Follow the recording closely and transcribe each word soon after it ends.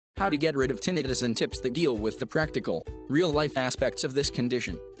How to get rid of tinnitus and tips that deal with the practical, real-life aspects of this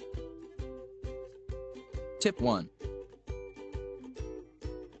condition. Tip 1.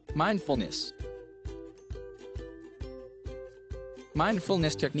 Mindfulness.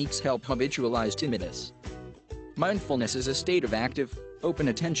 Mindfulness techniques help habitualize tinnitus. Mindfulness is a state of active, open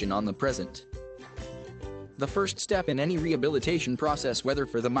attention on the present. The first step in any rehabilitation process, whether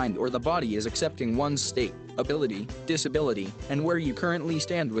for the mind or the body, is accepting one's state, ability, disability, and where you currently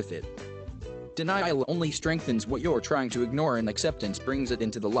stand with it. Denial only strengthens what you're trying to ignore, and acceptance brings it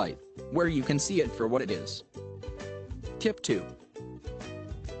into the light, where you can see it for what it is. Tip 2.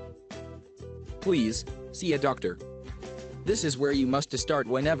 Please, see a doctor. This is where you must start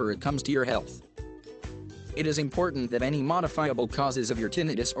whenever it comes to your health. It is important that any modifiable causes of your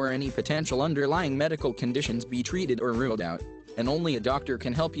tinnitus or any potential underlying medical conditions be treated or ruled out, and only a doctor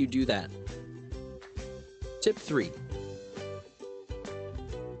can help you do that. Tip 3.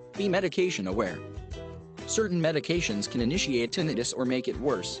 Be medication aware. Certain medications can initiate tinnitus or make it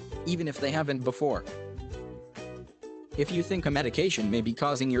worse, even if they haven't before. If you think a medication may be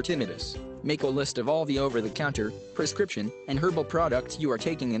causing your tinnitus, make a list of all the over-the-counter, prescription, and herbal products you are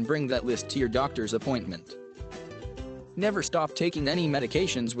taking and bring that list to your doctor's appointment. Never stop taking any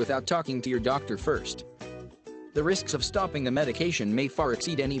medications without talking to your doctor first. The risks of stopping a medication may far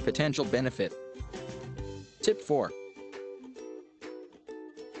exceed any potential benefit. Tip 4.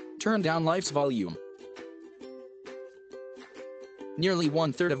 Turn down life's volume. Nearly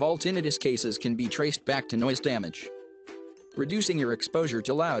 1/3 of all tinnitus cases can be traced back to noise damage. Reducing your exposure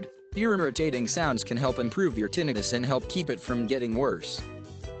to loud, irritating sounds can help improve your tinnitus and help keep it from getting worse.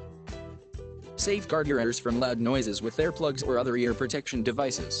 Safeguard your ears from loud noises with earplugs or other ear protection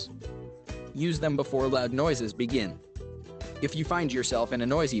devices. Use them before loud noises begin. If you find yourself in a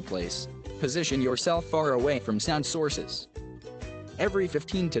noisy place, position yourself far away from sound sources. Every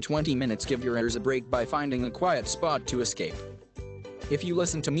 15 to 20 minutes, give your ears a break by finding a quiet spot to escape. If you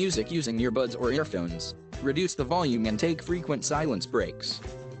listen to music using earbuds or earphones, reduce the volume and take frequent silence breaks.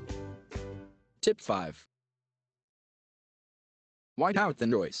 Tip 5. White out the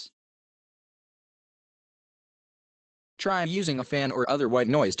noise. Try using a fan or other white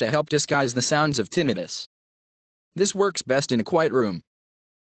noise to help disguise the sounds of tinnitus. This works best in a quiet room.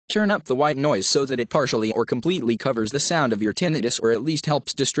 Turn up the white noise so that it partially or completely covers the sound of your tinnitus, or at least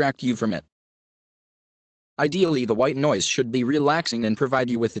helps distract you from it. Ideally, the white noise should be relaxing and provide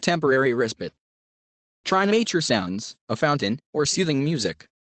you with a temporary respite. Try nature sounds, a fountain, or soothing music.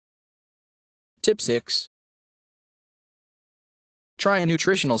 Tip 6. Try a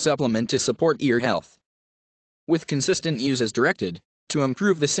nutritional supplement to support ear health, with consistent use as directed, to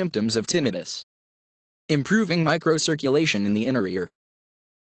improve the symptoms of tinnitus. Improving microcirculation in the inner ear.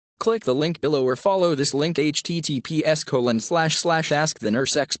 Click the link below or follow this link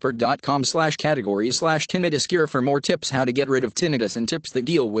https://askthenurseexpert.com/categories/tinnitus cure for more tips how to get rid of tinnitus and tips that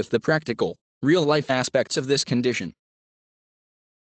deal with the practical, real-life aspects of this condition.